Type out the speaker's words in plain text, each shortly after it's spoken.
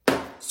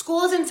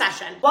School is in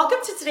session. Welcome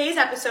to today's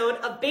episode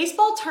of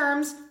Baseball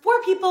Terms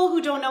for people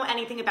who don't know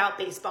anything about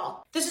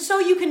baseball. This is so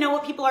you can know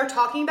what people are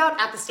talking about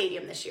at the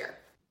stadium this year.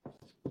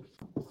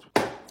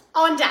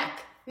 On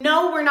deck.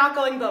 No, we're not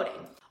going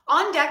boating.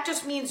 On deck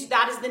just means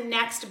that is the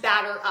next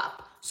batter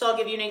up. So I'll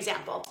give you an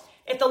example.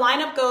 If the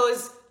lineup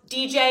goes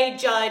DJ,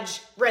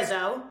 Judge,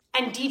 Rizzo,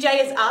 and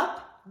DJ is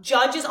up,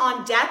 Judge is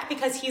on deck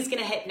because he's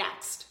gonna hit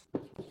next.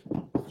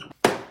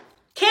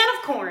 Can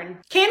of corn.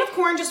 Can of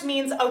corn just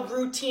means a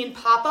routine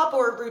pop-up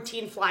or a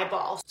routine fly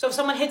ball. So if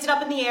someone hits it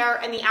up in the air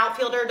and the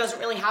outfielder doesn't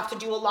really have to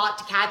do a lot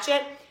to catch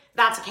it,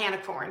 that's a can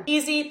of corn.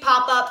 Easy,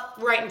 pop-up,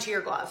 right into your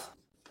glove.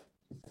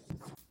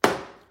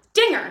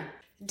 Dinger.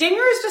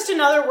 Dinger is just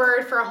another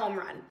word for a home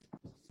run.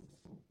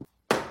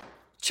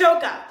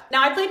 Choke up.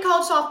 Now I played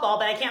college softball,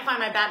 but I can't find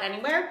my bat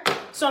anywhere,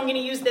 so I'm gonna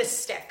use this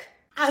stick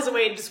as a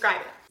way to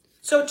describe it.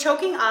 So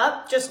choking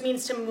up just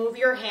means to move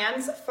your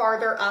hands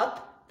farther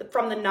up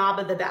from the knob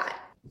of the bat.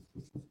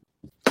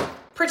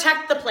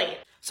 Protect the plate.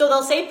 So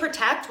they'll say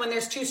protect when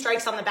there's two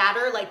strikes on the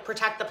batter, like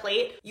protect the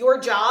plate. Your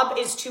job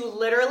is to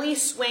literally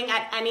swing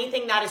at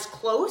anything that is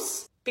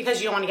close because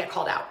you don't want to get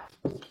called out.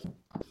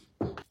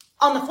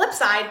 On the flip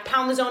side,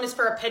 pound the zone is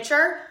for a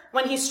pitcher.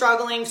 When he's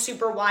struggling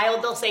super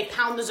wild, they'll say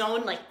pound the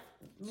zone, like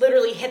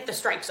literally hit the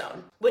strike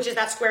zone, which is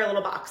that square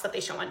little box that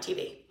they show on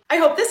TV. I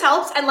hope this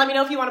helps, and let me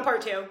know if you want a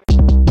part 2.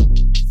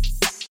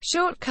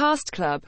 Shortcast Club.